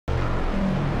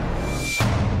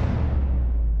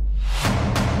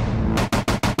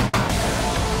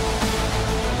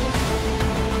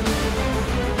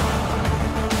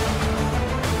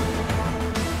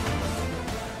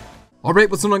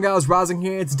Alright, what's going on guys, Rising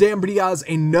here, and today I'm bringing you guys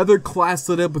another class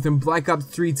setup within Black Ops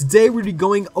 3. Today we're going to be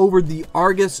going over the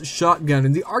ARGUS shotgun,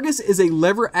 and the ARGUS is a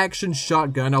lever action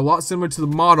shotgun, a lot similar to the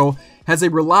model, has a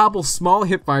reliable small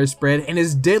hipfire spread, and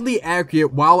is deadly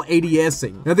accurate while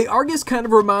ADSing. Now the ARGUS kind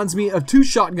of reminds me of two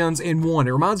shotguns in one.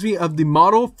 It reminds me of the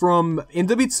model from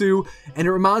MW2, and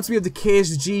it reminds me of the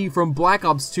KSG from Black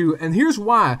Ops 2, and here's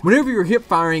why. Whenever you're hip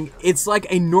firing, it's like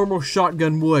a normal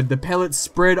shotgun would. The pellets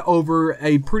spread over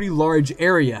a pretty large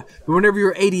area, but whenever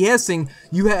you're ADSing,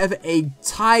 you have a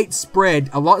tight spread,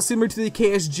 a lot similar to the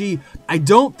KSG. I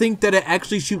don't think that it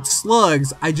actually shoots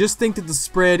slugs, I just think that the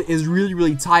spread is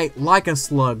really tight like a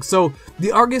slug. So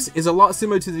the ARGUS is a lot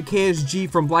similar to the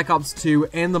KSG from Black Ops 2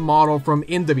 and the model from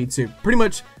MW2. Pretty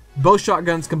much both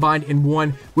shotguns combined in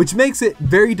one, which makes it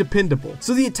very dependable.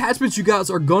 So the attachments you guys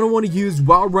are going to want to use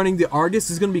while running the ARGUS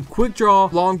is going to be quick draw,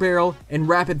 long barrel, and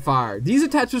rapid fire. These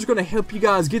attachments are going to help you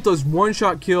guys get those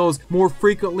one-shot kills more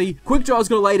frequently. Quick draw is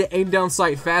going to allow you to aim down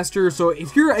sight faster, so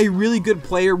if you're a really good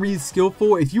player, really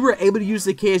skillful, if you were able to use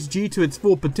the KSG to its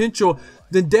full potential,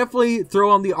 then definitely throw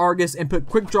on the ARGUS and put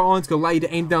quick draw on. It's going to allow you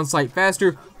to aim down sight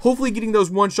faster, hopefully getting those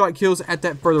one-shot kills at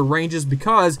that further ranges,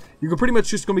 because you're pretty much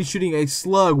just going to be shooting a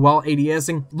slug while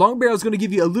ADSing. Long barrel is going to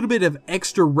give you a little bit of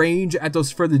extra range at those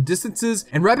further distances,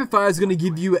 and rapid fire is going to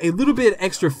give you a little bit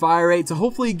extra fire rate to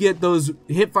hopefully get those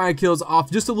hip fire kills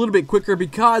off just a little bit quicker,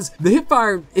 because the hip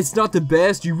fire, it's not the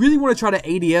best. You really want to try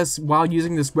to ADS while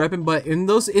using this weapon, but in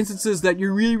those instances that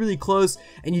you're really close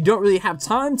and you don't really have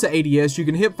time to ADS, you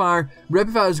can hip fire.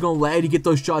 Rapid fire is going to allow you to get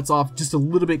those shots off just a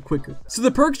little bit quicker. So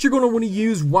the perks you're going to want to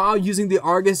use while using the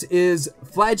ARGUS is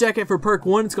Flat Jacket for perk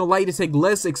 1. It's going to allow you to take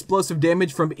less explosive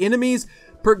damage from enemies.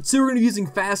 Perk 2, we're going to be using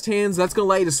Fast Hands. That's going to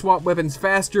allow you to swap weapons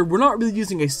faster. We're not really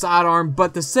using a sidearm,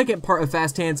 but the second part of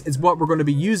Fast Hands is what we're going to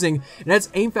be using, and that's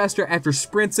aim faster after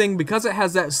sprinting. Because it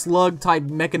has that slug type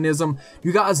mechanism,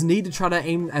 you guys need to try to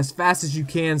aim as fast as you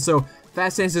can, so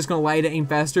Fast Hands is going to allow you to aim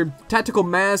faster. Tactical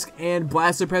Mask and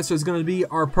Blast Suppressor is going to be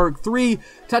our perk 3.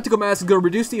 Tactical Mask is going to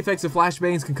reduce the effects of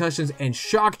flashbangs, concussions, and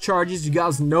shock charges. You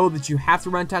guys know that you have to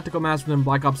run Tactical Mask within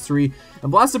Black Ops 3. And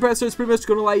Blast Suppressor is pretty much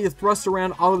going to allow you to thrust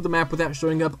around all over the map without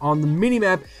showing up on the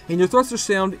mini-map, and your thruster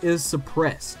sound is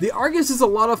suppressed. The ARGUS is a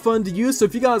lot of fun to use, so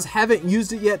if you guys haven't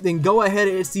used it yet, then go ahead.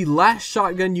 It's the last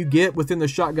shotgun you get within the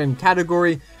shotgun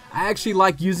category. I actually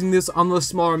like using this on those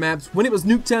smaller maps. When it was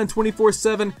Nuketown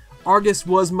 24/7, ARGUS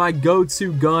was my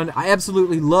go-to gun. I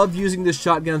absolutely love using this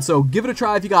shotgun, so give it a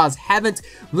try if you guys haven't.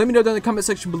 Let me know down in the comment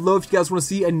section below if you guys want to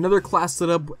see another class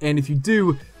setup, and if you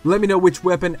do, let me know which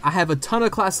weapon. I have a ton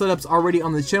of class setups already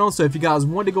on the channel, so if you guys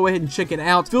want to go ahead and check it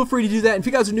out, feel free to do that. And if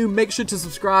you guys are new, make sure to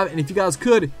subscribe, and if you guys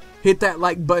could, hit that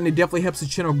like button. It definitely helps the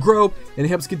channel grow, and it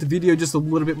helps get the video just a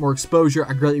little bit more exposure.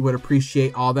 I greatly would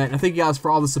appreciate all that, and I thank you guys for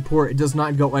all the support. It does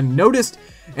not go unnoticed,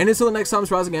 and until the next time,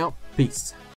 it's Rising out. Peace.